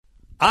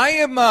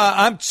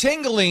I'm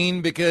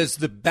tingling because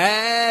the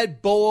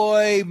Bad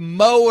Boy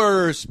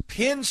Mowers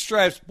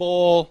Pinstripes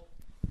Bowl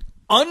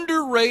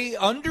underway.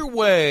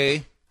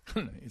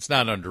 It's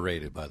not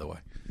underrated, by the way.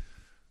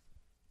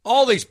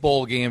 All these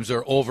bowl games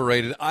are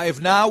overrated. I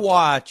have now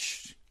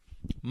watched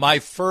my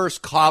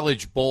first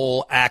college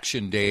bowl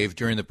action, Dave,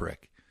 during the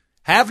break.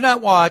 Have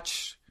not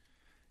watched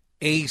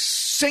a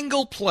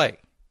single play,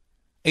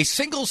 a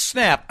single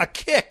snap, a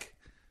kick,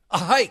 a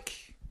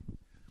hike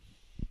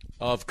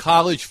of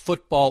college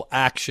football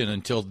action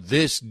until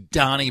this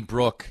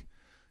Donnybrook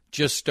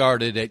just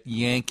started at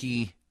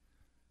Yankee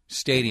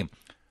Stadium.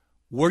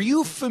 Were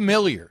you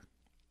familiar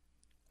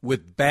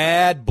with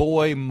Bad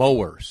Boy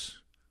Mowers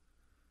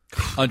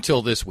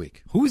until this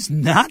week? Who's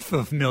not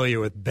familiar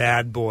with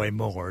Bad Boy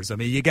Mowers? I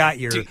mean, you got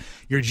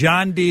your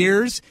John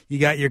Deeres, you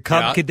got your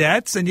Cub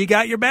Cadets, and you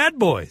got your Bad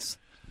Boys.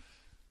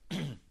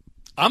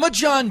 I'm a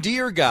John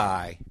Deere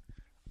guy.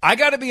 I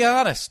got to be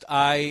honest.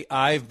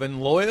 I've been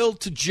loyal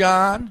to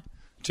John,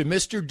 to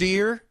Mr.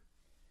 Deere.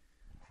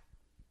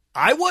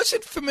 I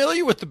wasn't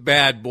familiar with the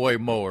Bad Boy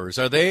Mowers.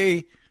 Are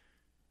the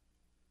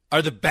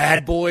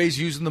bad boys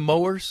using the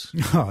mowers?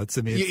 No,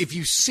 if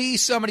you see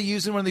somebody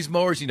using one of these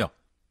mowers, you know,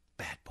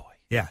 bad boy.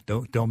 Yeah,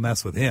 don't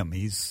mess with him.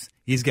 He's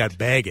got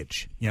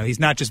baggage. You know, he's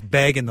not just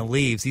bagging the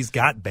leaves. He's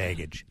got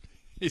baggage.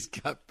 He's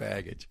got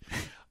baggage.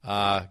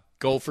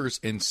 Gophers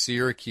in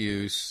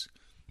Syracuse.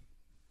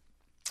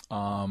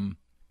 How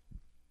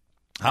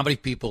many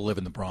people live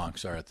in the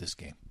Bronx are at this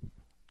game?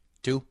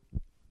 2?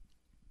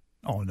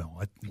 Oh,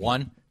 no.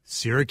 1?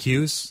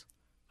 Syracuse,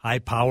 high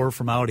power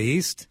from out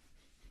east.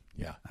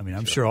 Yeah. I mean,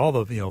 I'm sure all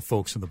the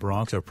folks in the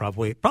Bronx are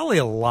probably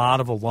a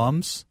lot of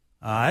alums.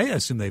 I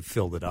assume they've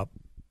filled it up.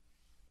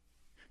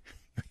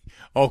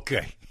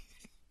 Okay.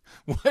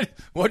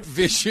 What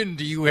vision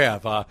do you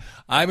have?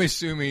 I'm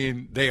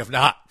assuming they have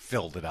not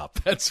filled it up.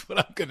 That's what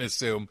I'm going to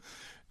assume.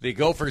 The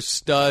Gophers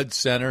stud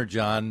center,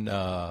 John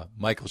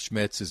Michael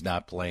Schmitz, is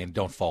not playing.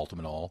 Don't fault him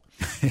at all.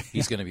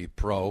 He's going to be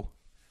pro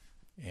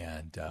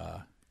and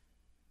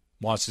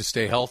wants to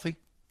stay healthy.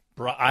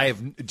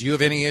 Do you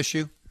have any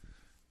issue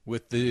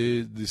with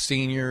the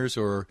seniors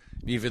or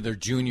even their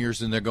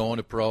juniors and they're going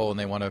to pro and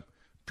they want to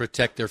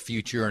protect their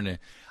future? And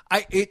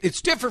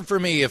it's different for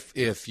me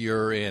if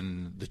you're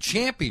in the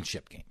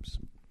championship games,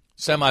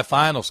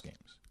 semifinals games.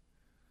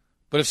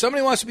 But if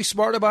somebody wants to be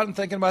smart about it and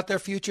thinking about their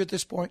future at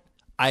this point,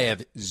 I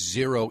have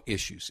zero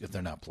issues if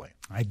they're not playing.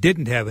 I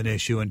didn't have an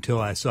issue until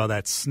I saw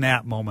that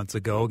snap moments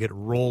ago get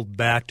rolled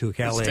back to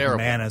Calais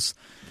Manis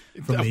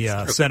from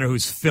the center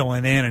who's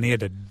filling in, and he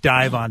had to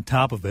dive on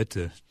top of it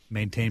to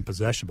maintain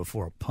possession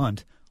before a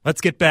punt.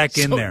 Let's get back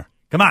in there.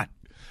 Come on.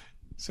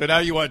 So now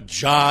you want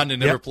John to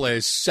never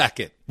play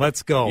second.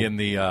 Let's go. In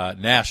the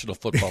National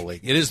Football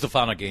League. It is the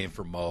final game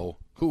for Mo,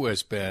 who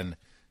has been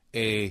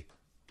a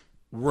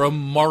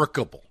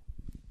remarkable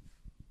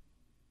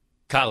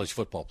college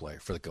football player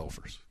for the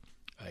Gophers.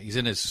 He's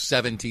in his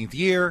 17th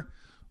year,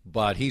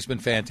 but he's been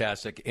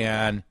fantastic.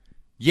 And,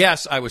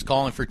 yes, I was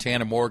calling for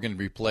Tanner Morgan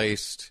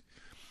replaced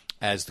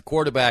as the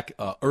quarterback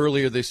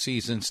earlier this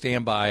season.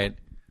 Stand by it.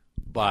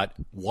 But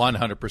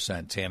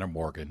 100% Tanner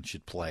Morgan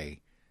should play.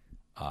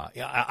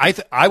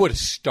 I would have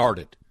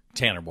started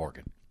Tanner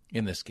Morgan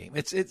in this game.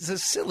 It's a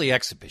silly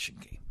exhibition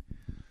game.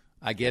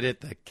 I get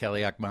it that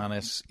Kelly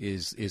Akmanis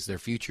is their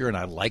future, and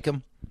I like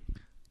him.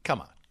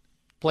 Come on.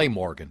 Play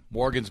Morgan.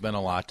 Morgan's been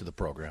a lot to the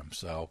program.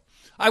 So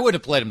I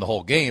wouldn't have played him the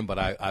whole game, but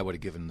I would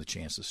have given him the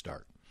chance to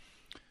start.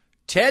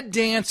 Ted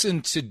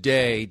Danson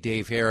today,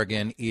 Dave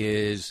Harrigan,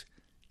 is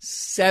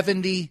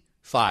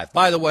 75.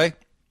 By the way,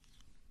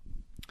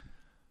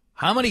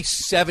 how many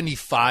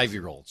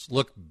 75-year-olds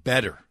look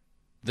better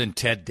than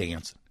Ted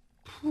Danson?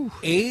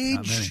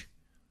 Age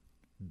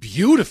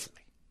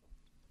beautifully.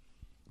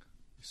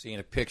 Seeing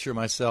a picture of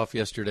myself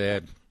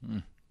yesterday.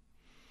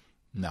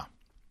 No.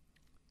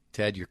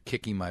 Ted, you're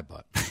kicking my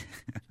butt.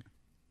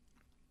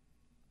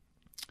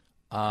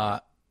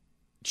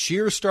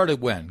 Cheers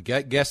started when?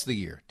 Guess the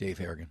year, Dave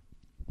Harrigan.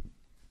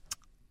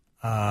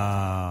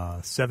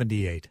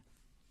 78.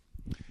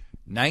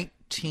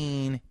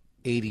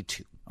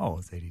 1982. Oh,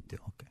 it's 82.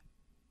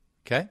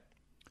 Okay.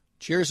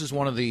 Cheers is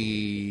one of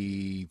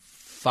the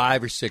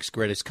 5 or 6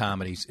 greatest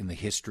comedies in the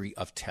history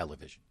of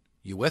television.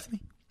 You with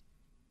me?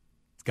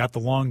 It's got the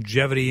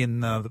longevity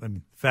and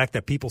the fact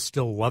that people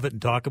still love it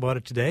and talk about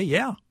it today.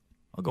 Yeah,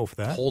 I'll go for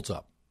that. Holds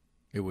up.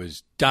 It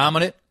was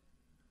dominant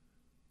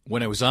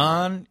when it was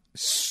on.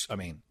 I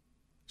mean,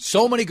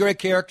 so many great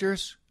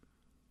characters,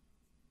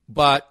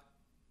 but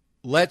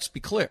let's be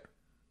clear.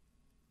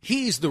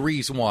 He's the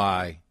reason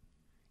why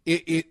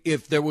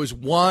if there was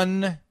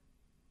one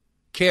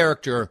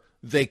character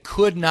they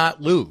could not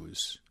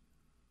lose,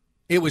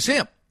 it was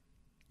him.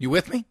 You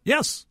with me?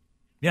 Yes.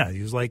 Yeah,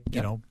 he was like,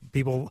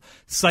 people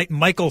cite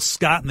Michael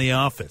Scott in The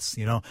Office.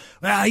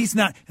 He's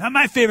not.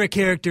 My favorite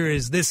character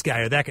is this guy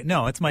or that guy.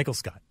 No, it's Michael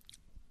Scott.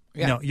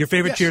 Yeah. Your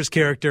favorite Cheers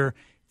character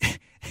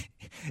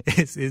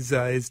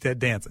is Ted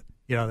Danson.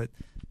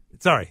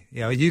 sorry.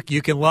 You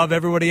can love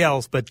everybody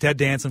else, but Ted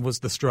Danson was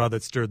the straw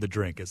that stirred the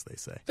drink, as they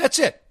say. That's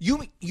it.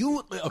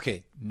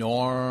 Okay,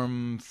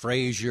 Norm,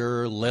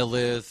 Frasier,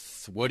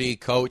 Lilith, Woody,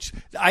 Coach.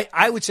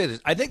 I would say this.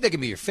 I think they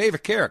can be your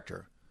favorite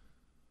character,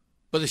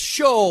 but the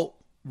show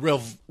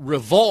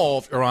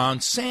revolved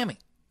around Sammy.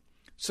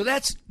 So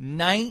that's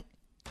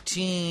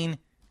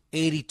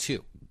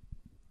 1982.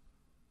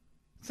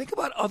 Think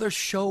about other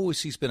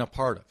shows he's been a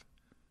part of.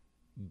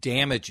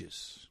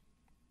 Damages.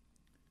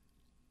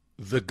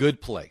 The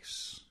Good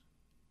Place.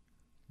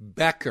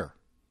 Becker.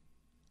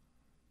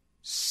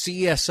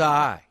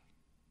 CSI.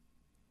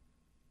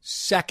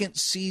 Second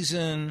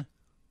season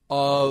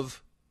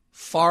of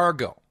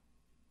Fargo.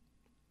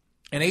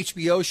 An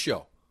HBO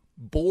show.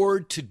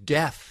 Bored to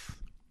Death.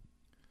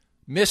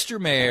 Mr.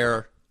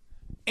 Mayor.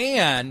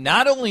 And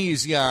not only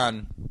is he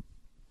on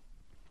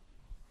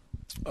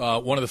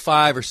one of the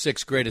 5 or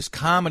 6 greatest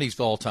comedies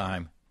of all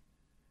time,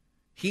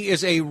 he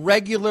is a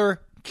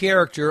regular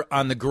character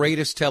on the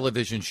greatest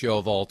television show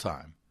of all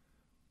time,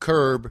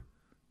 Curb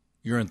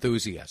Your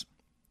Enthusiasm.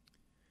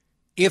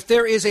 If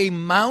there is a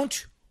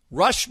Mount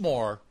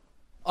Rushmore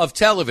of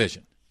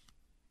television,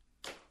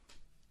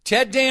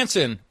 Ted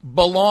Danson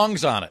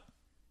belongs on it.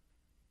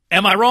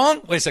 Am I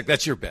wrong? Wait a sec,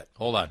 that's your bit.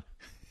 Hold on.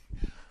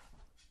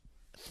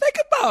 Think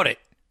about it.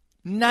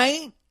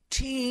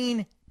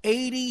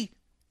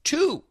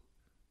 1982.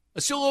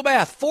 Let's do a little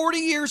math. 40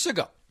 years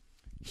ago.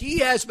 He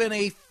has been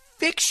a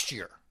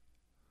fixture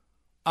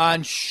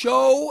on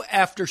show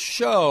after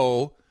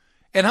show.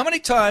 And how many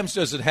times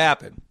does it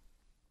happen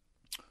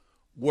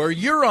where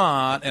you're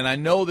on, and I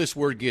know this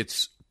word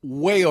gets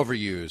way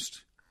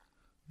overused,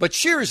 but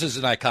Cheers is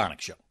an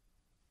iconic show,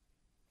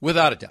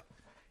 without a doubt.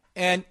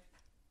 And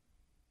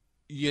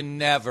you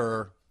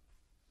never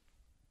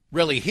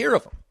really hear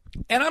of him.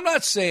 And I'm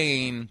not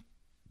saying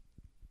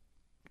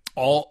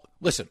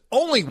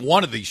only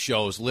one of these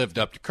shows lived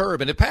up to Curb,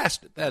 and it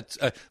passed it. That's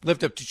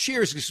lived up to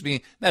Cheers.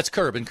 That's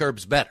Curb, and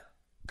Curb's better.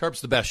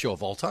 Curb's the best show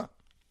of all time.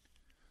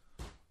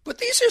 But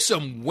these are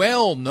some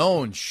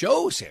well-known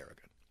shows,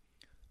 Harrigan.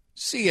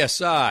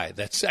 CSI,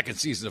 that second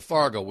season of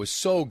Fargo, was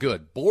so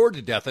good. Bored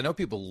to Death. I know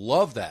people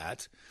love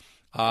that.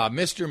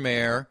 Mr.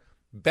 Mayor,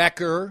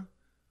 Becker.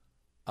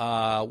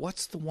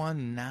 What's the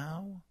one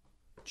now?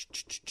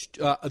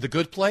 The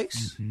Good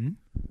Place. Mm-hmm.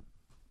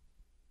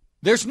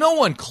 There's no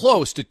one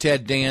close to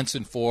Ted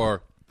Danson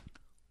for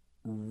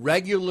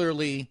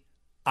regularly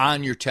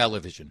on your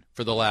television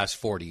for the last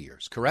 40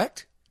 years,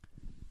 correct?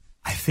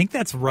 I think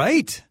that's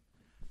right.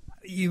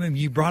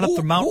 You brought up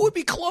the Mount. Who would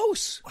be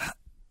close?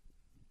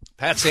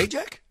 Pat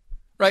Sajak?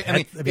 Right.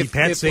 Pat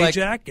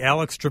Sajak,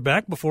 Alex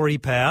Trebek before he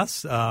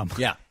passed.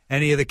 Yeah.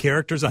 Any of the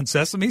characters on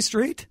Sesame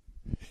Street?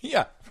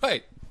 Yeah,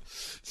 right.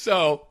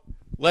 So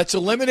let's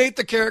eliminate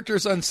the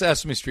characters on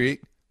Sesame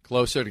Street.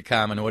 Closer to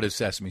common. What is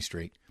Sesame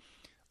Street?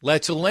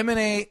 Let's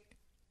eliminate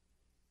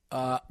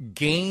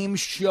game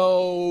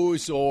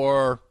shows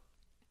or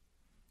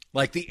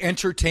like the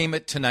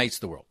Entertainment Tonight's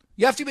the world.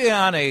 You have to be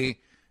on a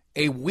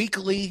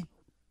weekly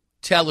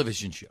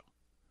television show.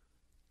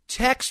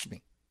 Text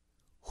me.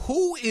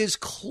 Who is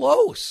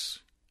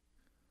close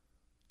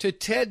to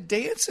Ted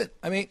Danson?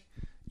 I mean,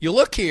 you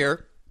look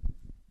here.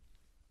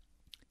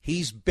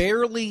 He's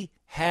barely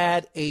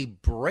had a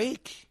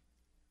break.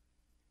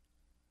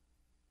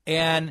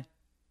 And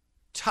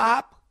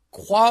top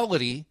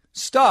quality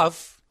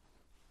stuff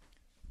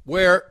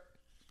where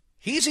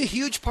he's a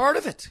huge part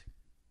of it.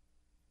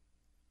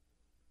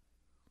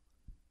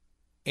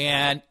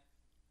 And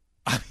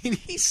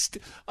he's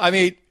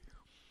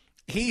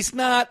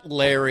not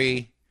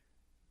Larry,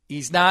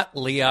 he's not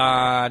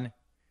Leon,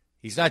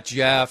 he's not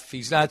Jeff,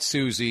 he's not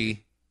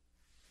Susie.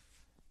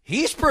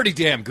 He's pretty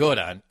damn good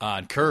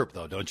on Curb,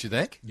 though, don't you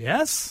think?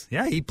 Yes.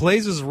 Yeah, he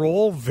plays his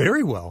role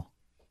very well.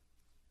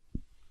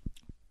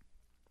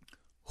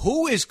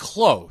 Who is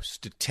close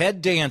to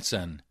Ted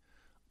Danson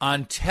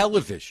on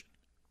television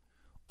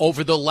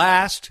over the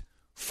last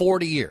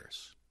 40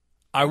 years?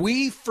 Are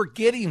we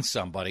forgetting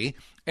somebody?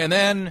 And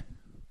then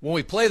when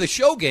we play the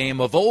show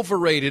game of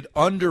overrated,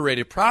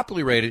 underrated,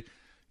 properly rated,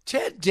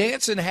 Ted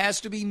Danson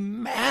has to be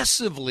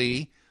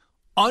massively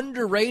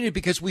underrated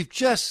because we've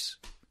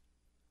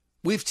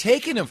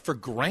taken him for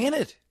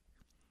granted.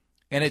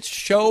 And it's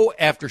show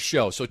after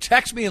show. So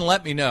text me and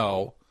let me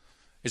know.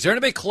 Is there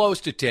anybody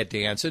close to Ted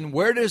Danson?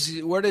 Where does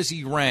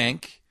he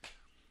rank?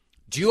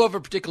 Do you have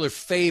a particular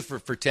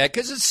favorite for Ted?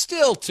 Because it's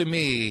still, to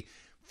me,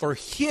 for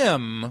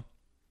him,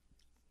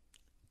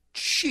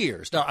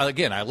 Cheers. Now,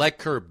 again, I like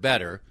Curb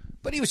better,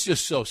 but he was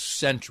just so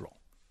central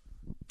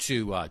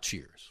to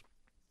Cheers.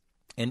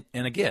 And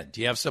again,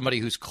 do you have somebody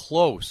who's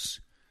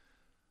close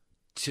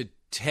to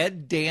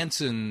Ted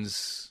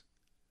Danson's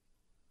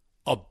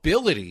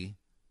ability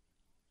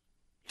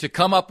to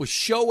come up with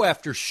show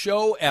after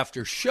show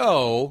after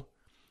show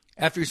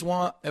after he's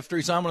on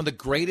one of the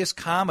greatest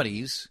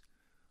comedies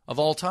of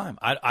all time?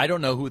 I don't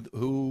know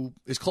who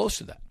is close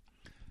to that.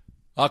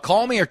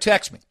 Call me or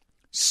text me.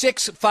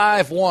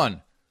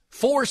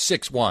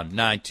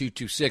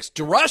 651-461-9226.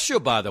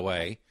 DeRusha, by the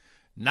way,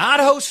 not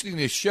hosting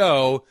this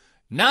show.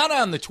 Not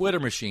on the Twitter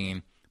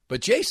machine,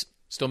 but Jason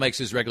still makes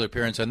his regular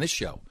appearance on this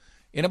show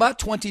in about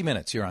 20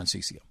 minutes here on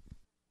CCO.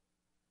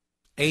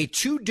 A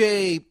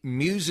 2-day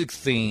music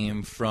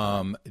theme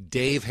from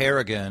Dave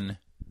Harrigan.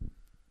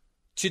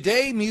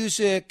 Today,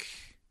 music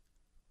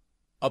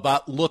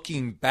about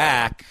looking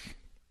back.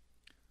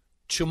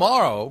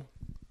 Tomorrow,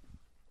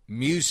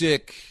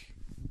 music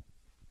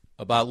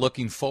about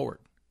looking forward.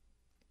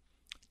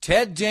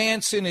 Ted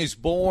Danson is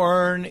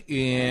born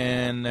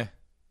in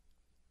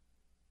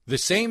the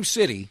same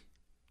city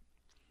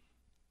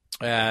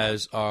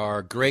as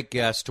our great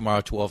guest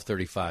tomorrow,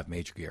 12:35,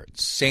 Major Garrett,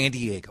 San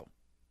Diego.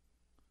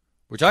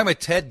 We're talking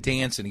about Ted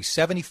Danson. He's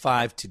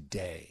 75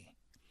 today.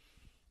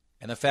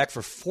 And the fact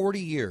for 40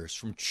 years,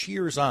 from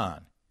Cheers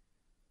on,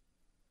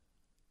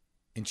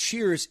 and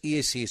Cheers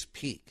is his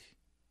peak,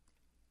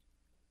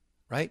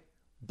 right?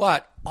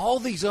 But all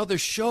these other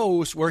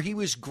shows where he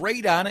was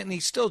great on it, and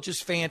he's still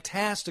just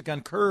fantastic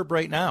on Curb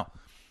right now.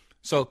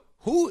 So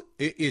who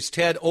is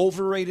Ted,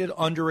 overrated,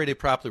 underrated,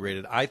 properly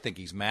rated? I think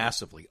he's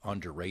massively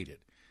underrated,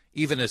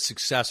 even as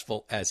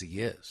successful as he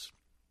is.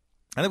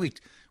 I think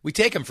we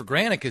take him for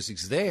granted because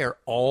he's there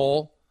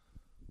all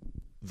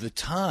the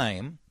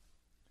time.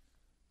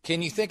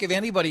 Can you think of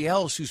anybody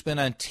else who's been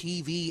on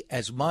TV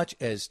as much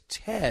as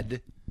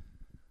Ted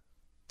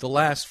the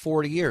last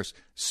 40 years?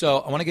 So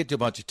I want to get to a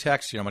bunch of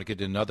texts here. I'm going to get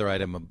to another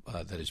item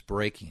that is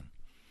breaking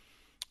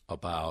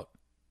about,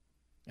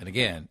 and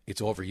again,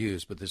 it's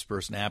overused, but this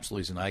person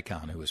absolutely is an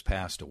icon who has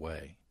passed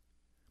away.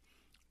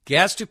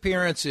 Guest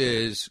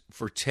appearances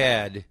for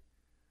Ted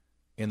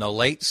in the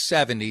late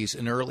 70s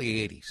and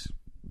early 80s.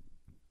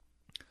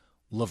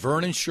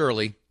 Laverne and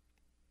Shirley,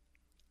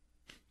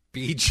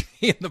 BJ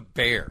and the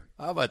Bear.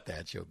 How about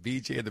that show?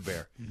 BJ and the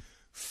Bear.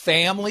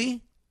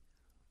 Family,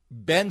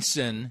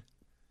 Benson,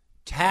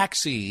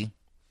 Taxi,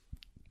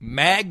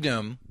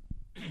 Magnum,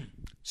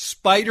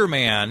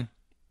 Spider-Man,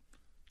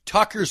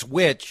 Tucker's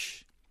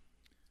Witch,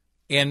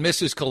 and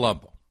Mrs.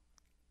 Columbo.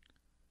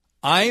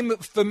 I'm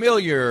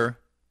familiar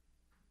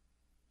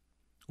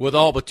with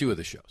all but two of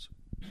the shows.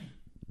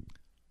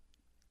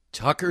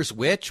 Tucker's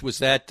Witch, was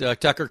that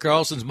Tucker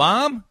Carlson's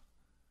mom?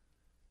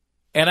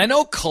 And I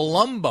know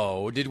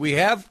Columbo,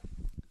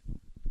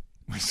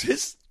 was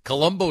this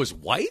Columbo's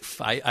wife?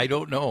 I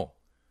don't know.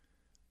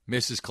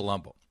 Mrs.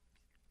 Columbo.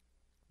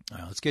 All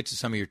right, let's get to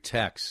some of your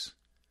texts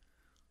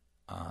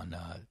on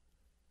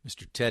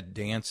Mr. Ted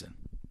Danson.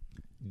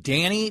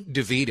 Danny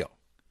DeVito.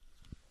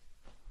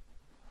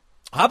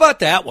 How about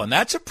that one?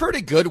 That's a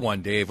pretty good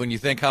one, Dave, when you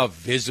think how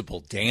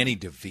visible Danny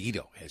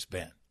DeVito has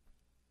been.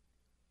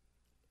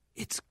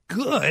 It's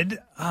good.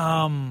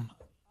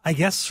 I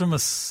guess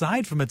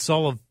aside from It's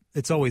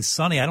Always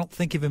Sunny, I don't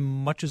think of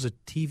him much as a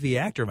TV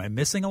actor. Am I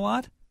missing a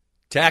lot?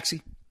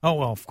 Taxi. Oh,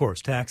 well, of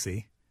course,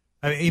 Taxi.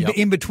 I mean,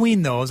 in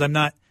between those, I'm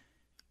not,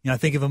 I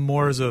think of him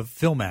more as a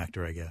film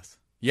actor, I guess.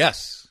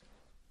 Yes.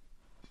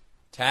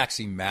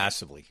 Taxi,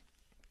 massively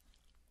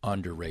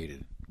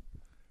underrated.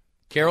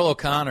 Carol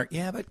O'Connor.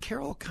 Yeah, but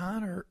Carol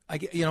O'Connor, I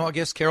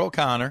guess Carol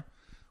O'Connor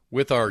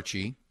with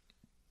Archie.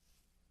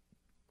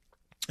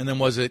 And then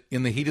was it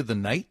In the Heat of the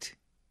Night?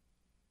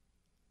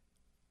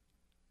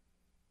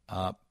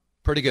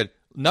 Pretty good.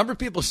 Number of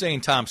people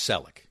saying Tom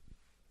Selleck.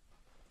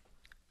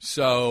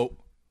 So,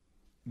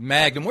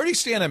 Magnum. Where do you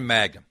stand on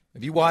Magnum?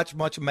 Have you watched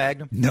much of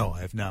Magnum? No, I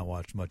have not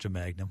watched much of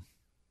Magnum.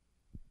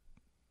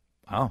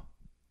 Oh.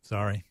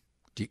 Sorry.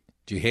 Do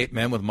you hate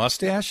men with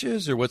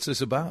mustaches, or what's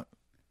this about?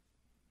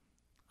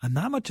 I'm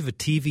not much of a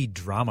TV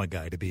drama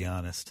guy, to be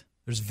honest.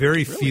 There's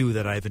very few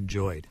that I've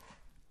enjoyed.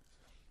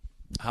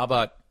 How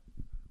about,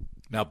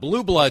 now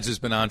Blue Bloods has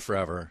been on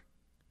forever.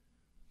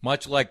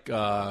 Much like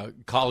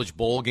college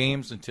bowl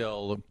games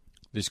until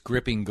this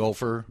gripping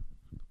Gopher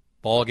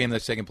ball game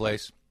that's taking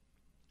place.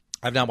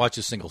 I've not watched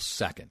a single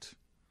second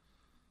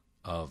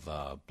of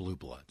Blue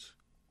Bloods.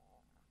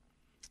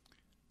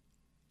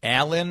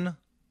 Alan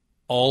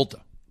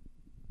Alda.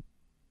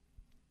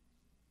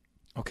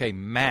 Okay,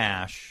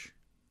 MASH.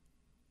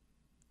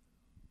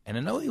 And I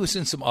know he was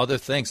in some other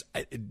things.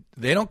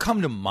 They don't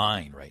come to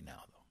mind right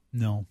now, though.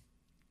 No.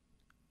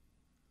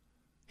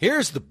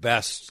 Here's the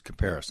best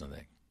comparison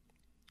thing.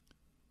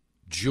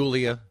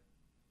 Julia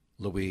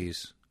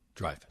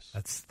Louis-Dreyfus.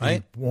 That's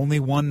the only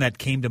one that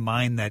came to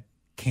mind that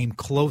came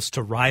close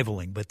to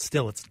rivaling, but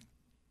still, it's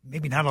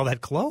maybe not all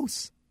that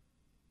close.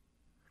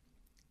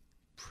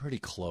 Pretty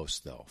close,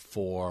 though,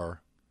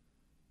 for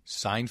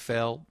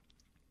Seinfeld.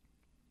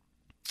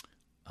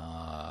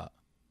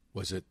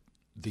 Was it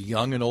The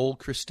Young and Old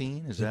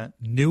Christine? Is that?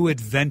 New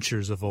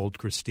Adventures of Old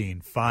Christine.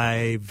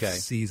 5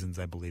 seasons,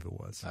 I believe it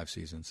was. 5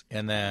 seasons.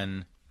 And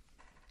then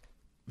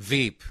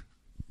Veep,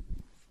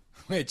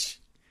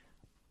 which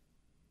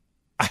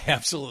I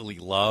absolutely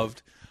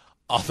loved.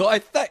 Although I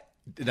thought,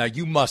 now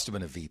you must have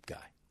been a Veep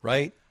guy,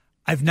 right?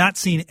 I've not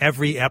seen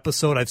every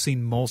episode. I've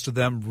seen most of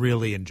them.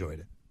 Really enjoyed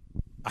it.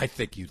 I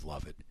think you'd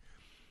love it.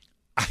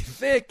 I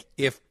think,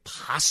 if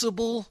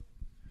possible,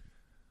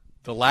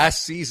 the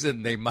last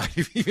season they might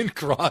have even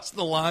crossed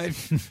the line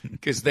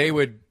because they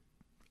would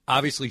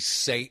obviously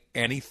say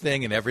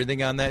anything and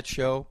everything on that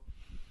show.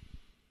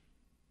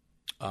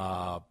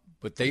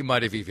 But they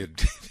might have even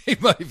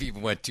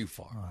went too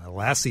far.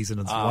 Last season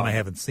is one I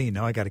haven't seen.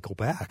 Now I got to go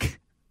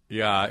back.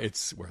 Yeah,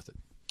 it's worth it.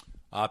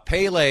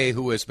 Pele,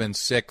 who has been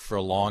sick for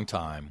a long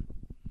time,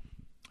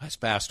 has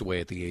passed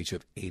away at the age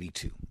of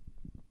 82.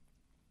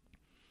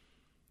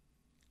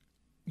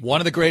 One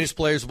of the greatest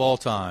players of all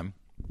time.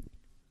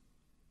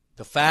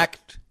 The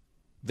fact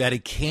that he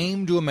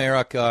came to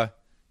America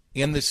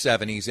in the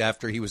 70s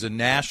after he was a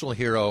national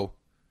hero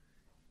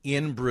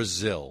in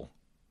Brazil.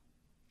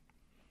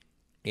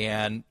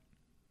 And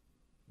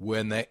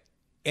when the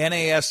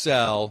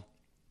NASL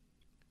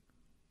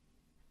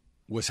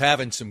was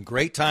having some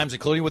great times,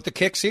 including with the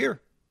kicks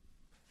here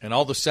and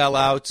all the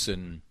sellouts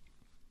and,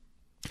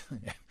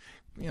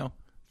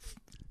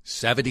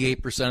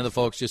 78% of the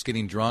folks just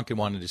getting drunk and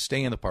wanting to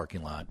stay in the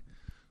parking lot.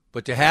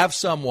 But to have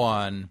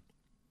someone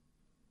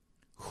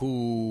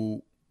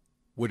who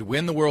would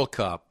win the World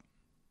Cup,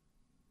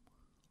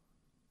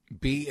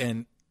 be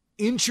an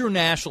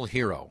international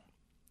hero,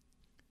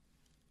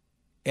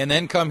 and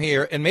then come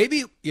here, and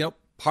maybe,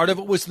 part of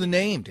it was the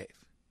name, Dave. It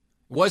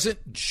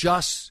wasn't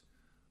just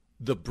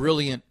the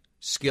brilliant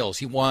skills.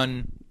 He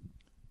won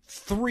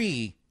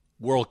 3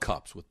 World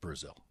Cups with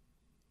Brazil,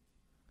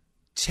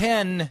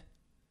 10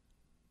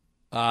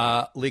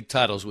 league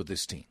titles with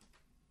this team.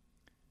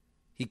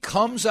 He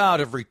comes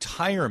out of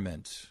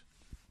retirement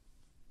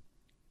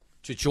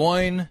to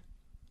join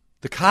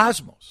the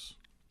Cosmos.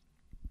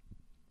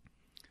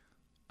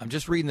 I'm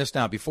just reading this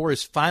now. Before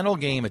his final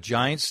game at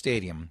Giants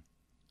Stadium,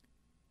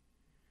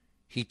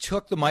 he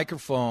took the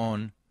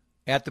microphone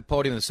at the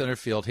podium in the center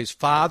field. His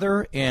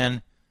father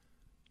and,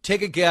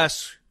 take a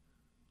guess,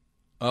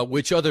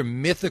 which other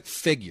mythic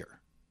figure.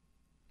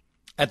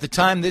 At the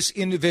time, this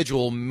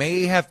individual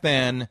may have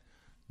been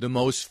the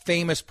most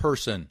famous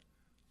person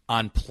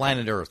on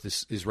planet Earth.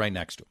 This is right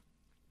next to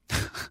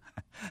him.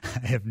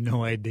 I have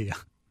no idea.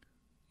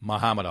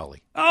 Muhammad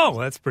Ali. Oh,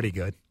 that's pretty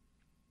good.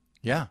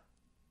 Yeah.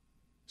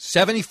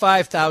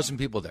 75,000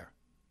 people there.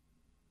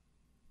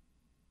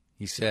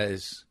 He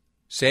says,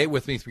 say it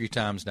with me 3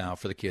 times now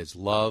for the kids.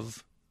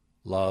 Love,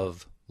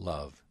 love,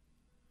 love.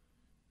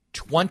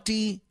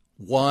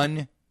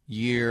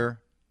 21-year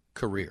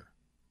career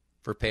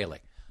for Pele.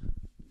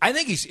 I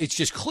think it's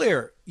just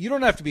clear. You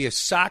don't have to be a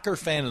soccer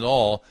fan at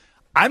all.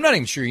 I'm not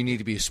even sure you need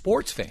to be a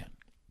sports fan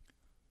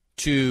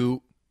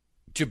to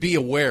be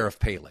aware of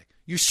Pele.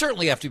 You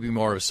certainly have to be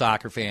more of a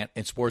soccer fan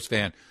and sports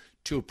fan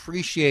to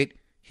appreciate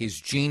his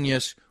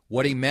genius,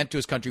 what he meant to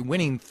his country,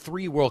 winning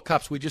 3 World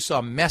Cups. We just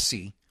saw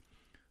Messi,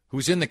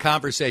 who's in the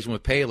conversation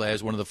with Pele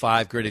as one of the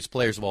 5 greatest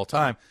players of all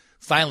time,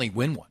 finally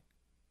win one.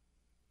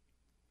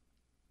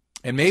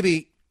 And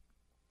maybe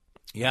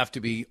you have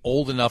to be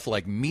old enough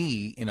like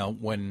me,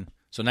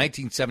 so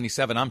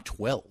 1977, I'm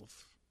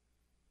 12.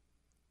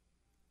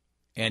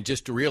 And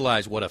just to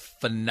realize what a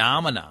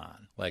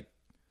phenomenon, like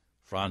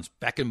Franz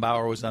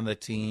Beckenbauer was on the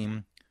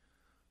team,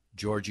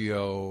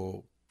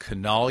 Giorgio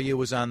Canaglia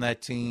was on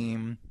that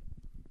team.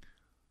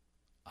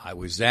 I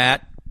was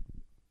at,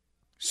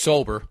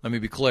 sober, let me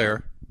be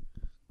clear,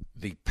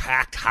 the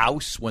packed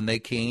house when they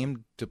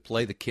came to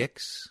play the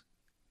kicks.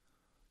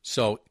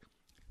 So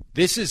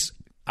this is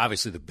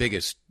obviously the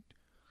biggest,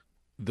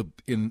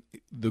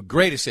 the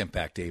greatest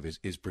impact, Dave,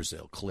 is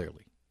Brazil,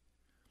 clearly.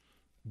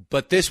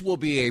 But this will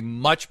be a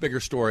much bigger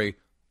story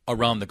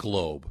around the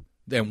globe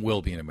than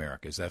will be in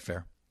America. Is that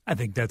fair? I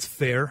think that's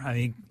fair.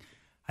 I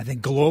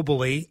think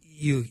globally,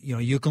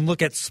 you can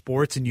look at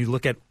sports and you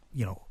look at,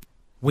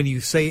 when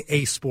you say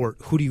a sport,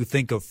 who do you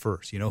think of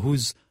first?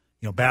 Who's,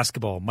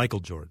 basketball, Michael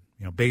Jordan.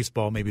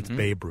 Baseball, maybe it's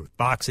Babe Ruth.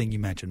 Boxing, you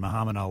mentioned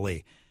Muhammad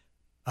Ali.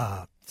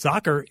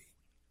 Soccer,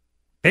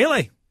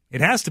 Pele. It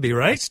has to be,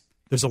 right?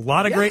 There's a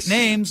lot of great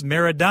names.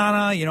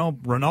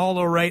 Maradona,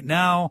 Ronaldo right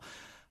now.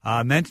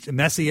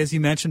 Messi, as you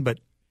mentioned,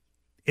 but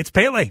it's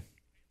Pele.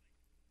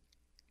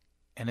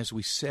 And as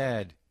we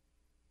said,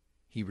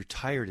 he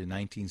retired in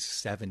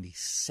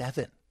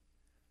 1977,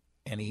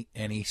 and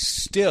he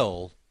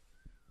still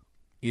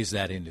is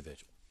that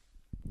individual.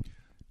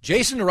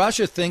 Jason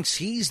DeRusha thinks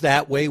he's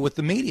that way with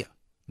the media.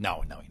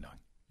 No, he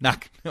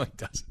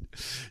doesn't.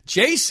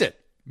 Jason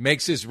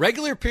makes his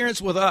regular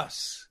appearance with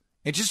us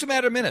in just a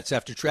matter of minutes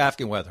after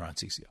traffic and weather on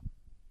CCO.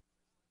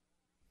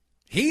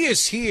 He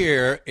is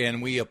here,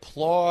 and we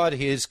applaud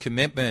his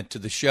commitment to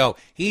the show.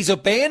 He's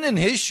abandoned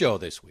his show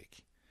this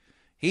week.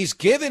 He's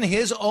given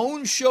his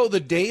own show, The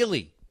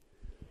Daily,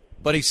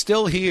 but he's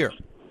still here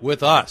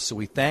with us, so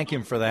we thank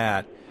him for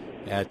that.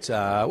 At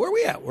where are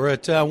we at? We're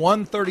at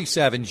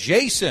 1:37.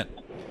 Jason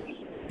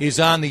is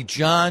on the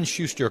John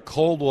Schuster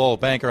Coldwell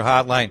Banker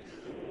Hotline.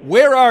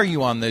 Where are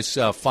you on this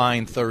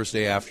fine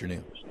Thursday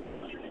afternoon?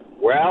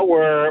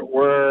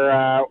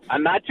 Well,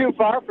 I'm not too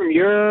far from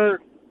your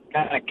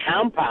kind of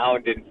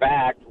compound. In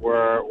fact,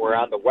 we're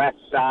on the west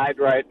side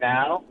right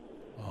now.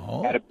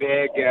 Oh. Got a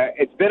big.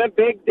 It's been a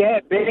big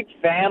day, big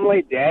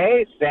family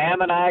day.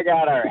 Sam and I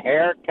got our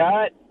hair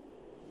cut.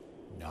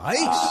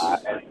 Nice.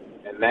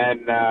 And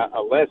then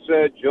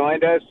Alyssa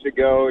joined us to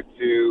go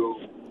to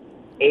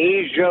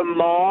Asia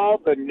Mall,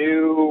 the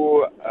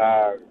new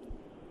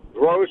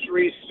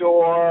grocery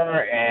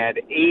store and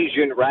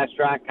Asian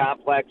restaurant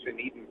complex in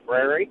Eden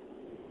Prairie.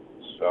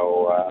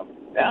 So,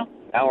 now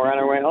we're on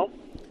our way home.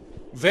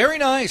 Very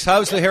nice.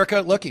 How's the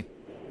haircut looking?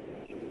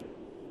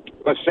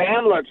 Well,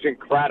 Sam looks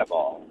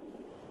incredible.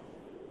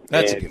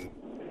 That's and a gift.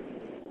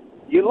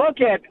 You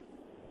look at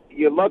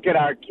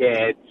our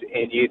kids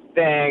and you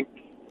think,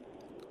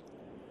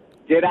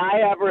 did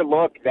I ever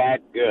look that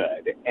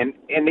good? And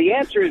the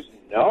answer is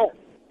no.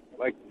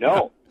 Like,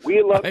 no.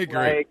 We look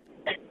like,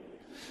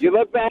 you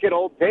look back at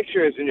old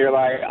pictures and you're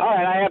like, all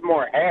right, I have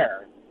more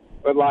hair.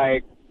 But,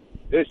 like,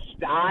 the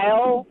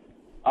style,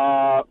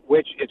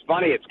 which it's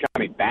funny it's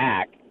coming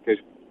back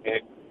because,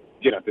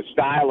 the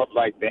style of,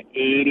 like, the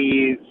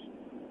 80s,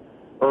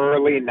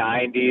 early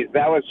 90s,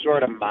 that was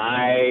sort of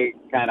my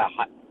kind of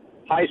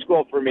high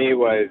school for me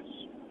was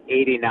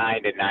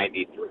 89 to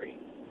 93.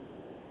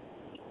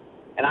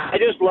 And I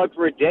just looked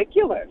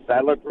ridiculous.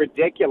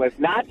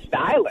 Not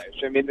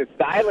stylish. I mean, the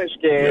stylish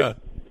kids,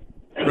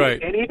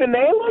 right. And even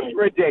they looked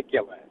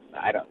ridiculous.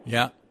 I don't.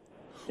 Yeah.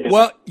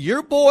 Well,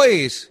 your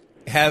boys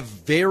have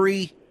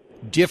very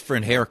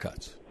different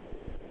haircuts.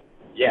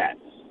 Yes.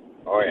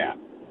 Oh, yeah.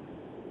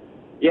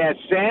 Yeah,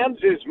 Sam's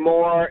is,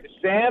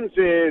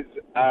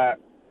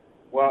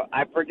 well,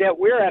 I forget.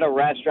 We were at a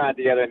restaurant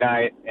the other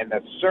night, and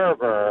the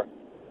server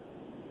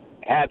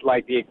had,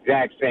 like, the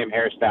exact same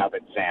hairstyle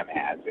that Sam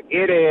has.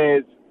 It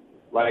is,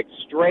 like,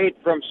 straight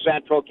from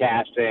Central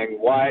Casting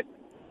what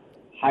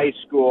high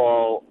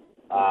school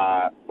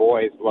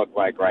boys look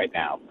like right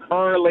now.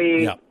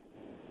 Curly,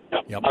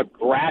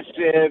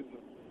 aggressive,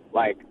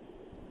 like,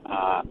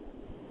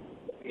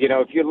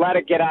 if you let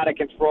it get out of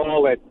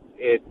control, it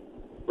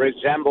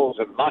resembles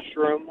a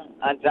mushroom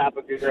on top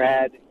of your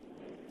head.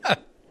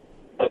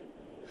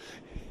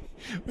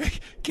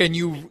 Can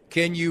you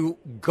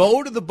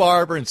go to the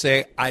barber and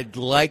say, I'd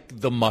like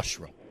the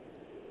mushroom?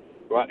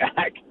 Well,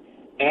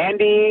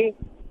 Andy,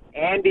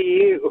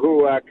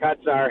 who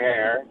cuts our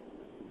hair,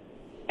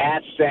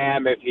 asked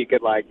Sam if he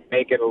could, like,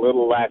 make it a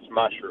little less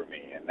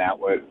mushroomy, and that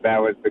was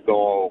the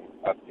goal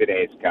of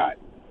today's cut.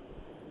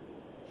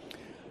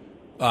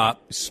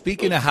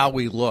 Speaking of how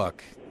we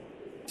look,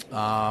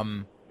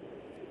 some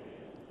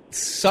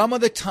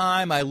of the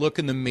time I look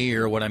in the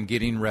mirror when I'm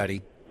getting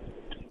ready,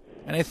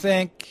 and I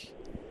think,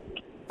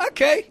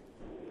 okay,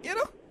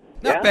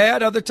 not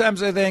bad. Other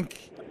times I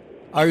think,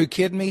 are you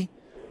kidding me?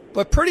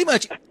 But pretty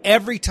much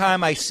every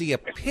time I see a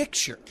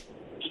picture,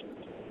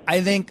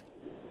 I think,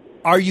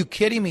 are you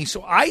kidding me?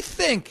 So I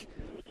think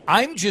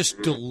I'm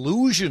just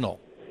delusional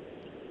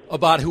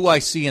about who I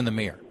see in the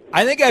mirror.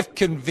 I think I've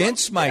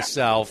convinced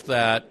myself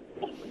that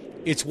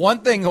it's one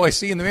thing who I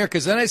see in the mirror,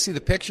 because then I see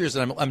the pictures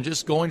and I'm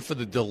just going for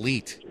the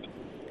delete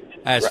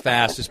as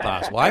fast as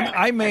possible.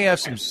 I may have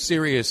some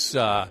serious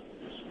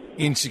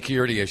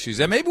insecurity issues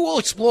that maybe we'll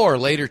explore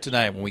later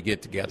tonight when we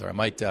get together. I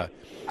might break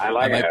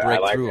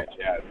through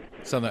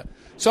some of that.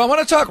 So I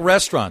want to talk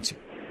restaurants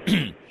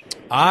here.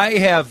 I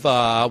have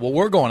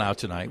we're going out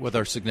tonight with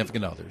our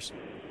significant others,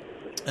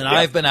 and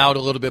I've been out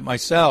a little bit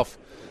myself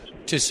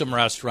to some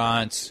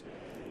restaurants,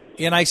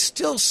 and I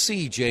still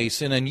see,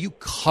 Jason, and you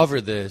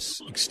cover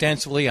this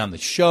extensively on the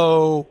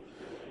show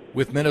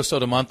with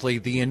Minnesota Monthly,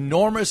 the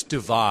enormous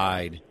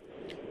divide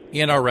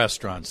in our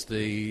restaurants,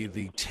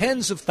 the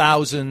tens of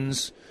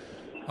thousands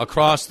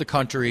across the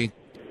country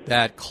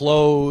that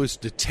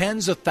closed, the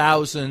tens of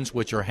thousands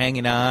which are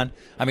hanging on.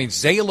 I mean,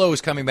 Zalo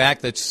is coming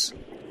back. That's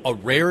a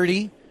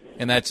rarity,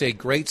 and that's a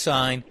great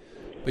sign.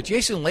 But,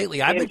 Jason,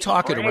 lately I've been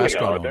talking to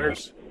restaurant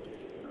owners.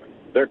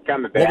 They're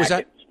coming back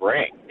in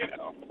spring,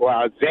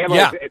 Well,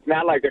 Zalo, it's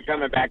not like they're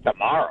coming back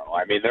tomorrow.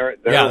 I mean, they're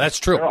that's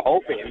true. They're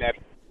hoping that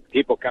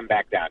people come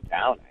back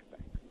downtown, I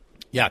think.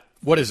 Yeah.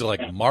 What is it,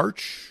 like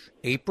March,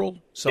 April?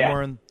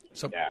 Somewhere in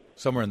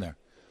there.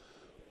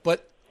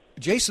 But,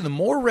 Jason, the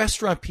more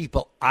restaurant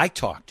people I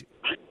talk to,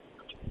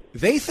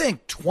 they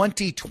think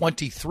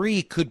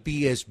 2023 could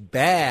be as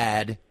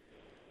bad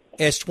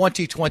as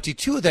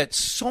 2022, that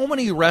so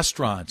many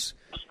restaurants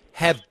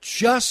have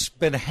just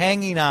been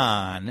hanging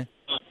on,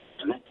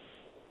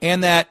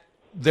 and that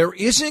there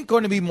isn't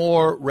going to be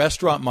more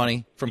restaurant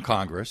money from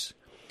Congress.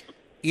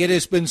 It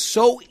has been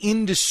so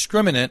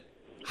indiscriminate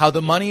how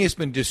the money has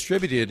been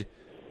distributed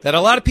that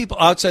a lot of people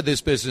outside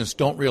this business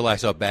don't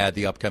realize how bad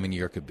the upcoming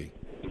year could be.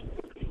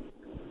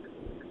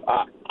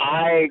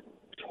 I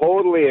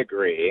totally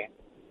agree.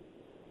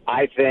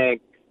 I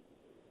think,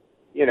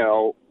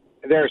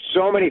 there are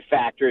so many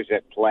factors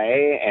at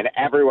play, and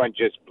everyone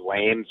just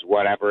blames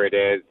whatever it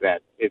is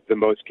that is the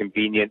most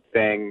convenient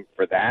thing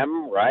for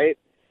them, right?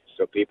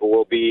 So people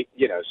will be,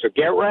 so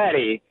get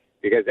ready,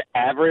 because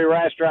every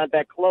restaurant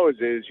that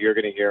closes, you're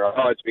going to hear,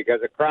 it's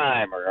because of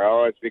crime,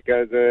 or, it's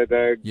because of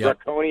the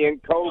draconian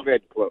COVID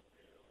close.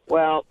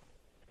 Well,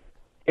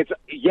 it's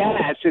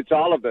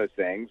all of those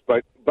things,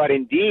 but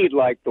indeed,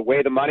 like, the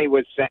way the money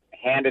was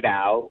handed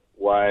out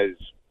was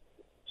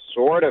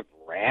sort of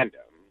random.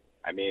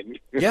 I mean,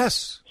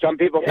 yes, some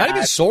people got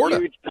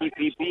huge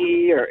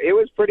PPP, or it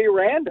was pretty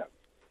random.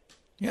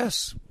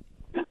 Yes.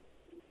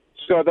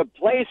 So the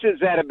places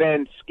that have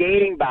been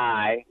skating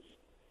by,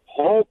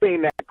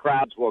 hoping that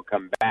crowds will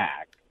come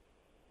back.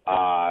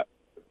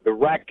 The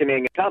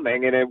reckoning is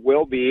coming, and it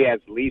will be as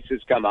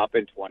leases come up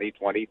in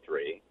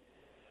 2023.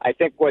 I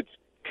think what's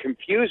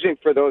confusing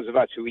for those of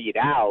us who eat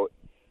out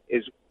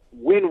is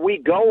when we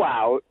go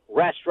out,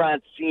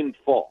 restaurants seem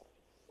full,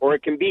 or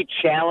it can be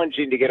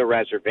challenging to get a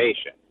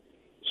reservation.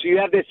 So you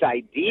have this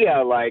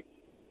idea like,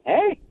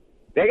 hey,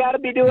 they got to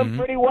be doing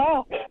pretty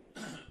well.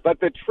 But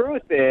the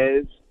truth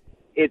is,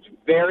 it's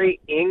very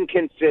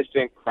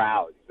inconsistent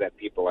crowds that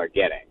people are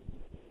getting.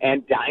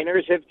 And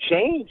diners have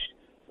changed.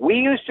 We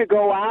used to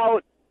go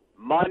out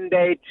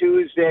Monday,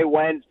 Tuesday,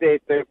 Wednesday,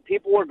 Thursday.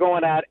 People were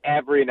going out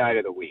every night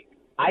of the week.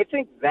 I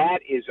think that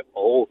is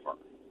over.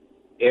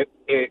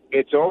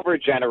 It's over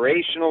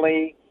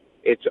generationally.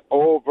 It's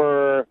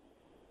over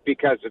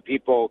because of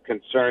people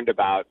concerned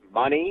about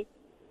money.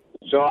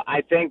 So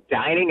I think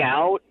dining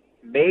out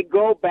may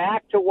go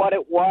back to what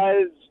it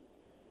was,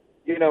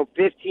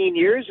 15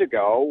 years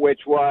ago,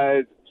 which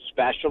was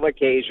special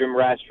occasion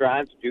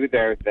restaurants do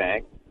their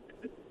thing.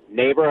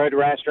 Neighborhood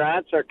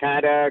restaurants are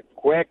kind of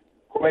quick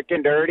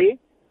and dirty,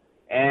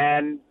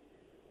 and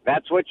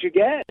that's what you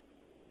get.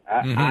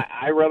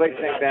 I really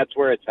think that's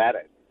where it's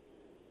headed.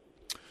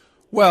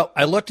 Well,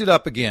 I looked it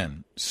up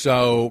again.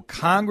 So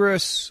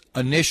Congress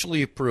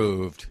initially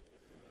approved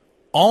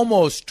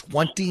almost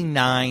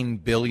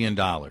 $29 billion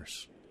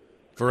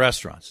for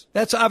restaurants.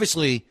 That's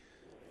obviously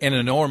an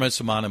enormous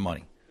amount of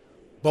money.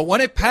 But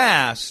when it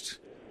passed,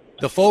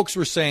 the folks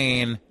were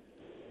saying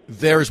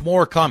there's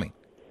more coming.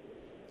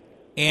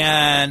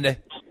 And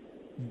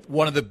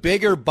one of the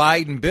bigger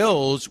Biden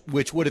bills,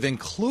 which would have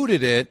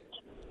included it,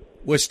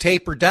 was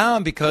tapered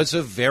down because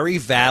of very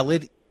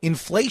valid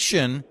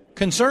inflation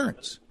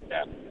concerns.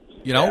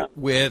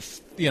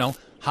 With,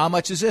 how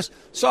much is this?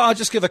 So I'll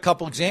just give a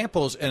couple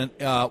examples and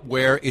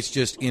where it's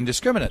just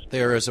indiscriminate.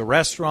 There is a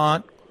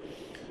restaurant,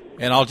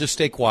 and I'll just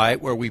stay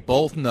quiet, where we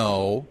both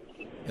know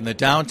in the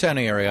downtown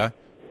area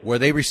where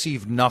they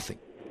received nothing.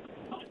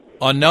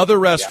 Another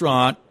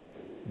restaurant,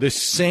 the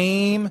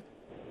same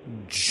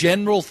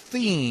general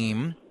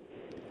theme,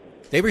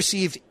 they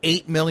received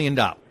 $8 million.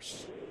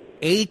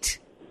 $8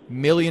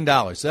 million.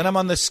 Then I'm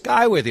on the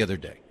Skyway the other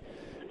day,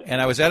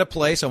 and I was at a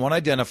place, I won't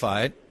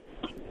identify it.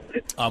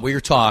 We were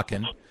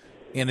talking,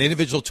 and the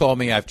individual told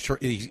me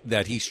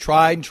that he's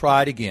tried and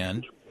tried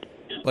again,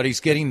 but he's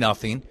getting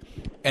nothing.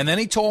 And then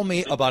he told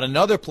me about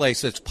another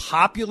place that's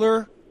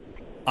popular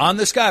on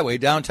the Skyway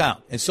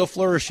downtown and still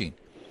flourishing.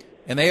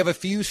 And they have a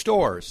few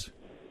stores,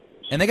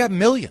 and they got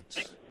millions.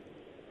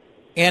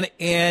 And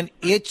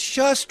it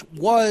just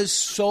was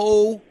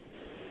so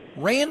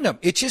random.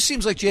 It just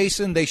seems like,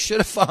 Jason, they should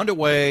have found a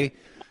way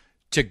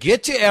to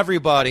get to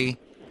everybody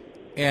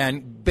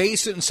and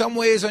base it in some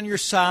ways on your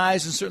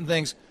size and certain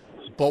things.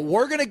 But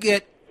we're going to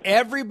get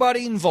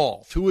everybody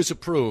involved who is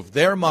approved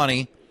their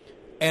money,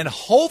 and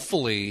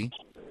hopefully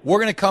we're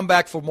going to come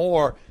back for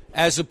more,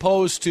 as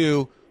opposed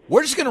to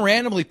we're just going to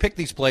randomly pick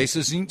these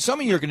places. And some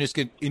of you are going to just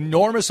get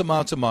enormous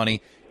amounts of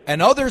money, and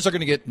others are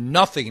going to get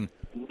nothing.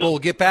 But we'll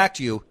get back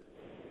to you.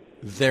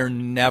 They're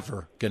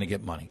never going to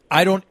get money.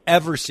 I don't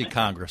ever see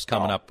Congress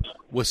coming up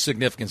with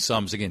significant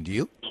sums again. Do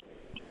you?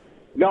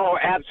 No,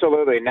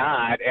 absolutely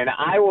not. And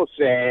I will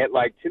say,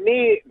 to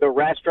me, the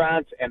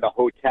restaurants and the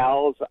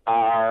hotels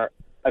are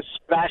a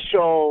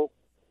special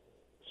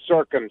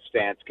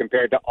circumstance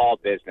compared to all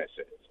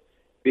businesses,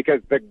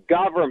 because the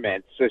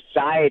government,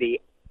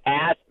 society,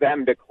 asked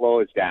them to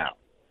close down.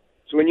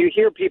 So when you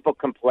hear people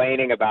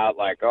complaining about,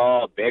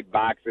 big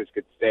boxes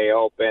could stay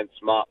open,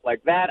 small,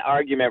 that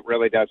argument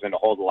really doesn't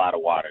hold a lot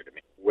of water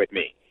with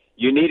me.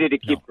 You needed to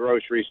keep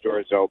grocery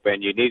stores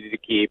open. You needed to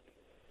keep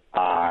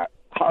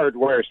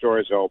hardware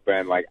stores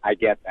open. I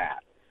get that.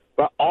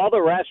 But all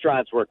the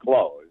restaurants were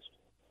closed.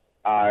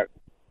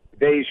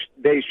 They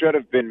should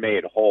have been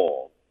made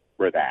whole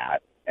for that.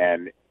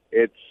 And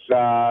it's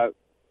a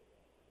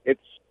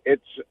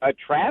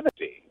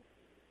travesty.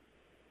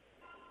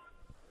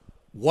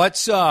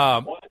 What's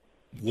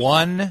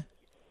one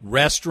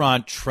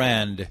restaurant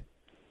trend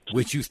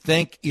which you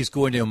think is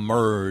going to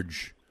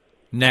emerge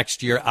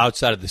next year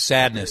outside of the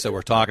sadness that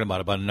we're talking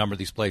about a number of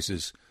these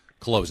places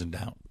closing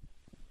down?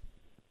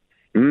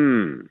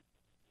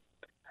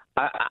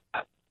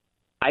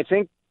 I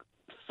think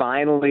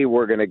finally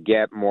we're going to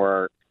get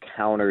more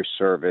counter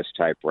service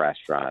type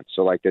restaurants.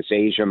 So this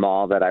Asia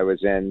Mall that I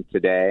was in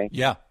today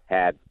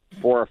had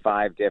 4 or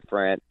 5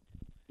 different,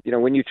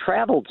 when you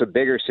travel to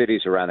bigger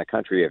cities around the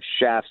country, you have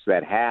chefs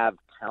that have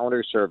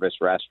counter service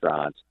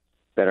restaurants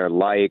that are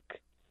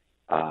like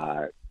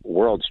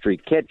World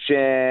Street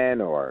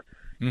Kitchen or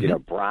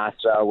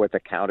Brasa with a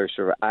counter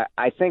service.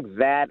 I think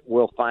that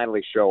will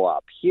finally show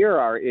up. Here,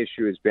 our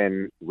issue has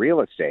been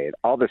real estate.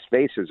 All the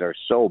spaces are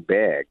so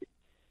big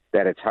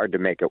that it's hard to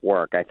make it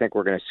work. I think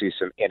we're going to see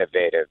some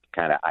innovative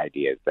kind of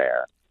ideas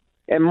there.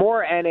 And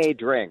more NA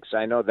drinks.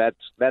 I know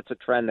that's a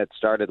trend that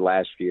started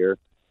last year,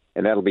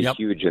 and that'll be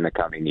huge in the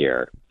coming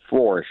year,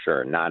 for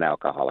sure,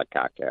 non-alcoholic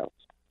cocktails.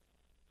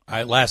 All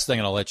right, last thing,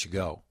 and I'll let you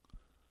go.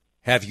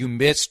 Have you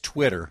missed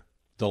Twitter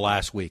the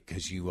last week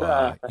because you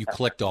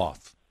clicked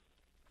off?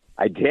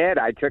 I did.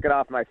 I took it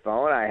off my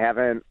phone. I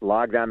haven't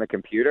logged on the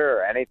computer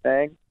or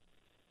anything.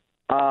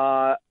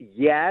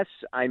 Yes,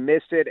 I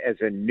missed it as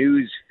a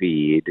news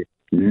feed.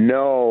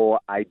 No,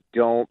 I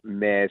don't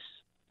miss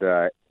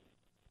the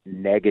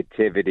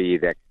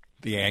negativity that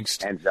the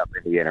angst ends up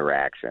in the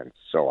interactions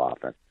so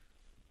often.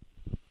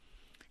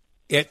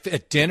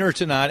 At dinner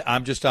tonight,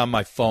 I'm just on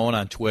my phone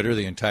on Twitter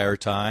the entire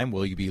time.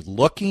 Will you be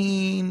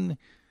looking?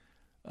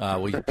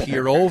 Will you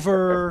peer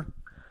over?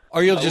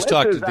 Or you'll just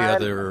talk to the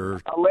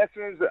other...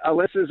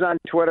 Alyssa's on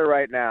Twitter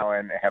right now,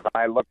 and have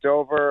I looked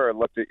over or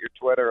looked at your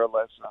Twitter,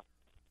 Alyssa?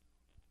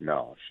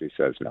 No, she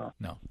says no.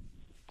 No.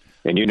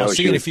 And you know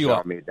she would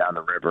sell me down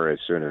the river as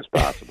soon as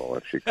possible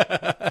if she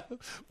could.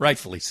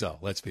 Rightfully so,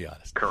 let's be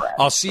honest. Correct.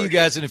 I'll see you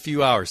guys in a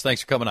few hours.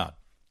 Thanks for coming on.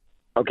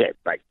 Okay,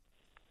 bye.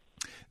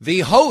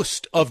 The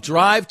host of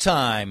Drive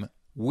Time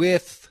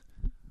with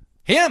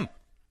him.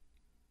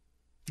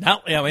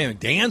 Now, I mean,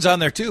 Dan's on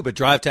there too, but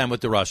Drive Time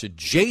with DeRusha.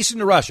 Jason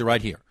DeRusha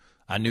right here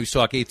on News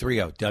Talk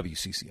 830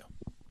 WCCO.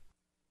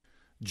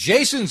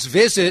 Jason's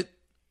visit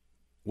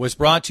was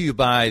brought to you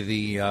by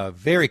the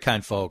very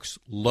kind folks,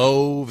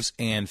 Loaves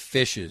and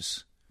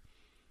Fishes,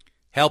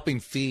 helping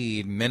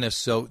feed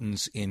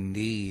Minnesotans in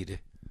need.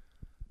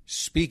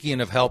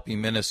 Speaking of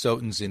helping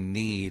Minnesotans in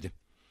need,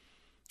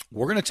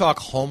 we're going to talk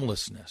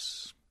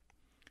homelessness.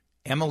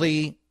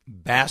 Emily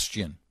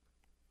Bastian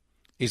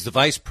is the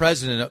vice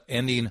president of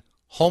ending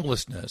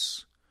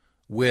homelessness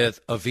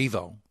with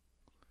Avivo.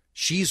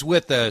 She's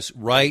with us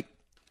right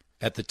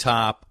at the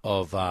top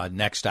of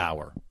next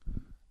hour,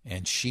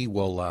 and she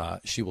will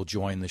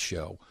join the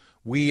show.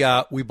 We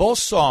both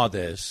saw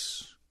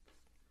this.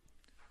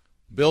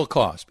 Bill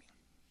Cosby,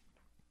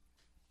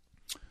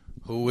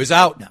 who is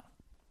out now,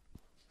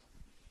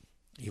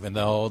 even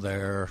though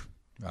there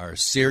are a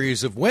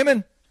series of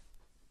women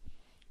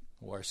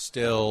who are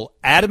still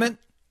adamant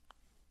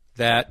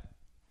that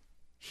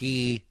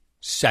he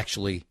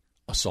sexually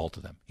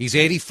assaulted them. He's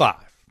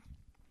 85.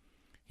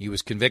 He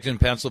was convicted in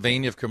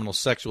Pennsylvania of criminal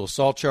sexual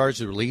assault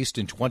charges, released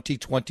in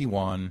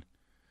 2021,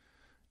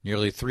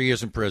 nearly 3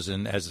 years in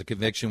prison, as the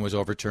conviction was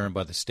overturned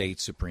by the state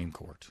Supreme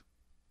Court.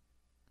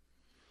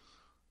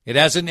 It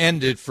hasn't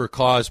ended for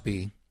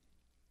Cosby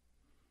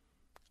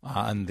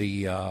on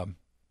the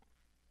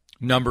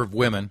number of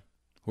women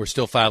who are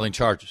still filing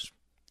charges.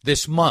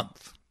 This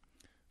month,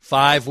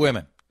 5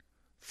 women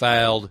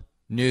filed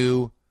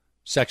new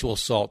sexual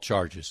assault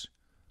charges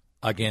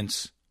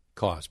against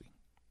Cosby.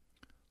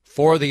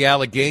 4 of the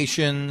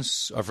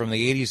allegations are from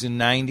the 80s and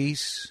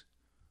 90s,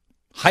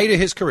 height of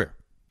his career,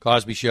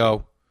 Cosby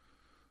Show.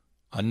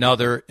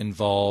 Another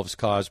involves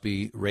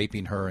Cosby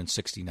raping her in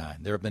 1969.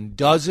 There have been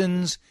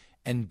dozens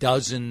and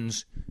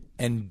dozens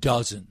and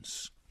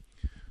dozens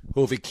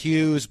who have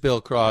accused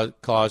Bill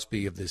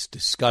Cosby of this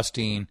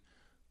disgusting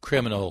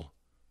criminal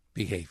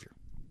behavior.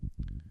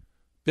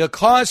 Bill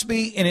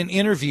Cosby, in an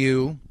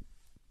interview,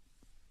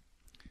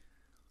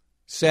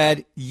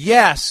 said,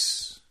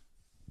 yes,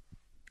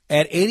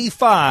 at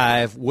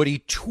 85, would he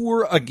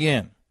tour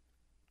again?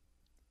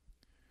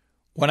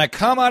 When I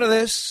come out of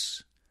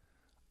this,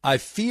 I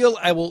feel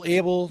I will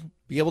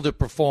be able to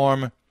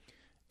perform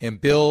and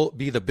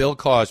be the Bill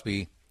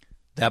Cosby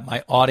that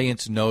my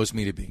audience knows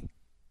me to be.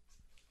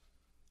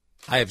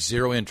 I have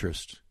zero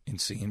interest in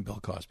seeing Bill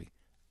Cosby.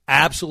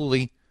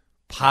 Absolutely,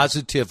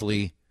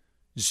 positively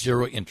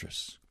zero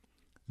interest.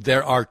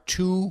 There are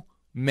too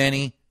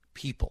many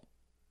people,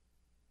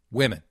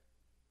 women,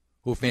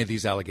 who have made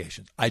these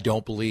allegations. I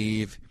don't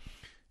believe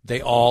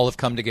they all have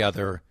come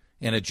together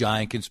in a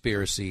giant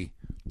conspiracy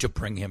to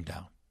bring him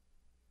down.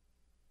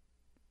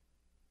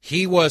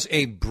 He was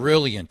a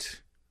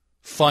brilliant,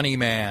 funny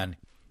man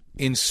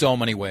in so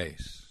many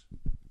ways.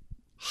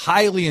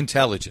 Highly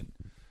intelligent,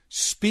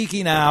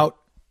 speaking out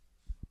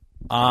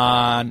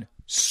on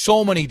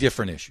so many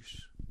different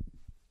issues.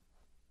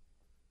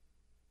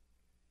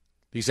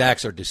 These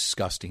acts are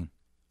disgusting.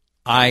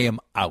 I am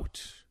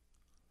out.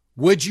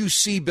 Would you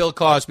see Bill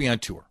Cosby on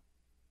tour?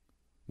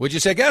 Would you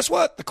say, guess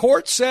what? The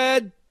court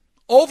said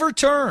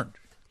overturned.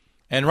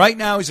 And right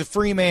now he's a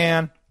free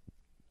man.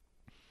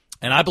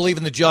 And I believe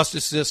in the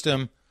justice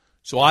system,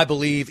 so I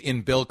believe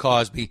in Bill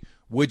Cosby.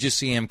 Would you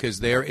see him? Because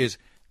there is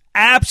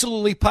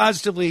absolutely,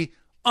 positively,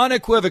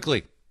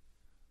 unequivocally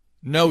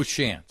no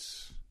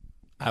chance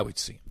I would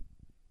see him.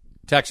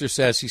 Texter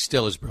says he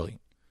still is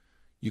brilliant.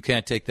 You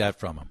can't take that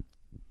from him.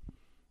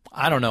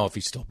 I don't know if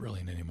he's still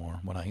brilliant anymore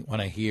when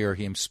I hear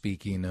him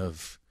speaking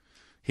of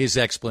his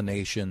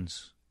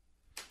explanations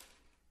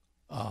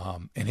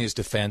and his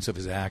defense of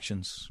his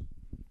actions.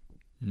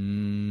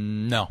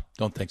 No,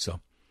 don't think so.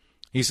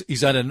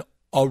 He's had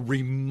a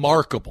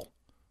remarkable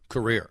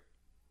career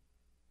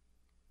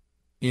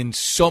in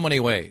so many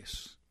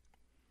ways,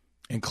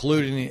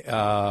 including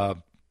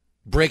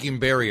breaking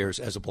barriers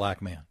as a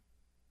black man,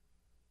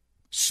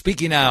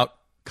 speaking out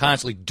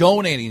constantly,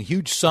 donating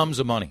huge sums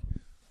of money.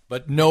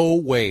 But no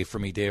way for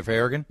me, Dave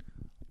Harrigan.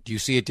 Do you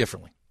see it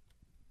differently?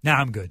 No,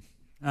 I'm good.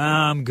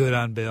 I'm good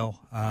on Bill.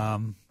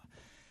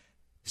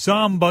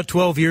 Saw him about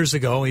 12 years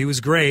ago. He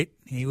was great.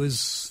 He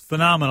was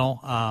phenomenal.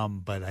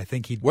 But I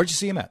think Where'd you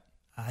see him at?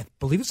 I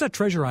believe it's at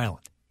Treasure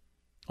Island.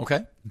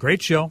 Okay.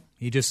 Great show.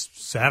 He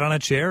just sat on a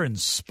chair and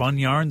spun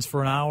yarns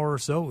for an hour or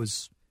so. It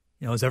was,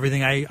 it was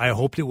everything I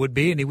hoped it would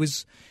be, and he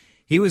was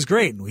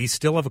great. We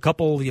still have a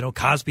couple,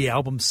 Cosby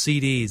album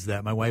CDs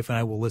that my wife and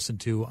I will listen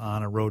to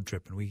on a road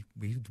trip, and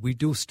we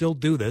do still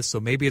do this. So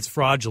maybe it's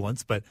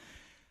fraudulence, but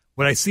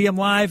would I see him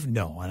live?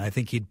 No, and I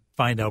think he'd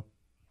find out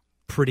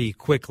pretty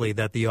quickly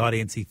that the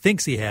audience he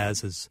thinks he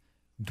has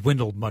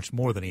dwindled much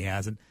more than he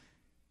has. And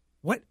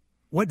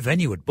what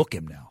venue would book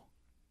him now?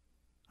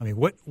 I mean,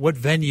 what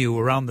venue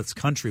around this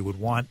country would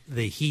want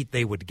the heat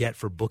they would get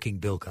for booking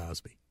Bill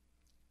Cosby?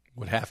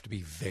 Would have to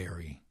be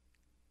very,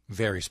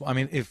 very small. I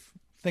mean,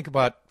 think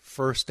about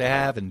First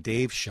Ave and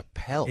Dave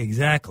Chappelle.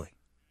 Exactly.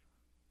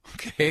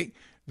 Okay,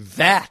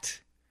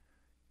 that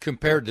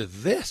compared to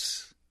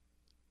this,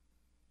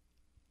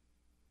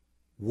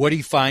 would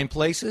he find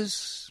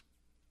places?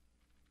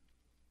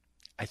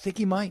 I think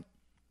he might.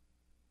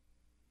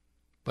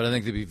 But I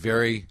think they'd be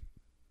very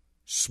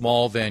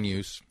small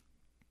venues.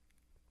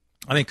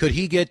 I mean, could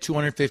he get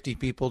 250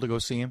 people to go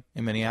see him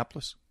in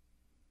Minneapolis?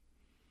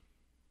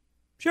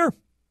 Sure.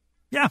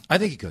 Yeah. I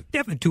think he could.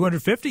 Definitely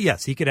 250,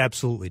 yes, he could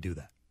absolutely do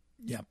that.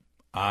 Yeah.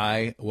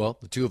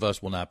 The two of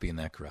us will not be in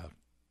that crowd.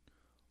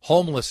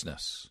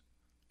 Homelessness.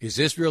 Is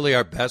this really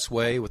our best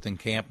way with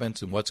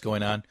encampments and what's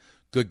going on?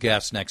 Good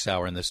guess next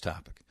hour on this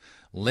topic.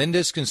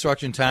 Linda's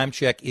construction time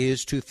check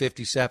is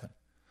 2:57.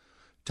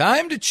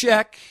 Time to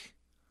check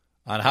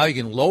on how you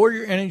can lower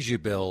your energy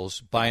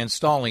bills by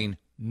installing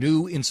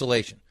new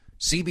insulation.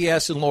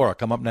 CBS and Laura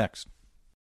come up next.